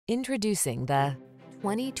Introducing the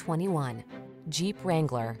 2021 Jeep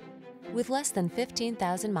Wrangler. With less than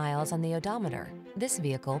 15,000 miles on the odometer, this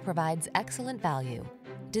vehicle provides excellent value.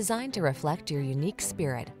 Designed to reflect your unique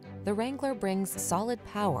spirit, the Wrangler brings solid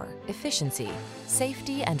power, efficiency,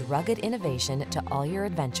 safety, and rugged innovation to all your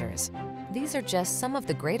adventures. These are just some of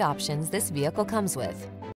the great options this vehicle comes with: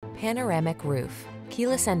 panoramic roof,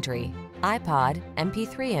 keyless entry, iPod,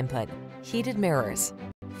 MP3 input, heated mirrors,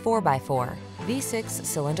 4x4, V6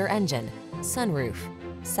 cylinder engine, sunroof,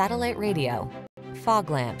 satellite radio, fog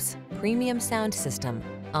lamps, premium sound system.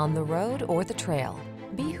 On the road or the trail,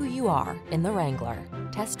 be who you are in the Wrangler.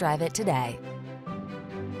 Test drive it today.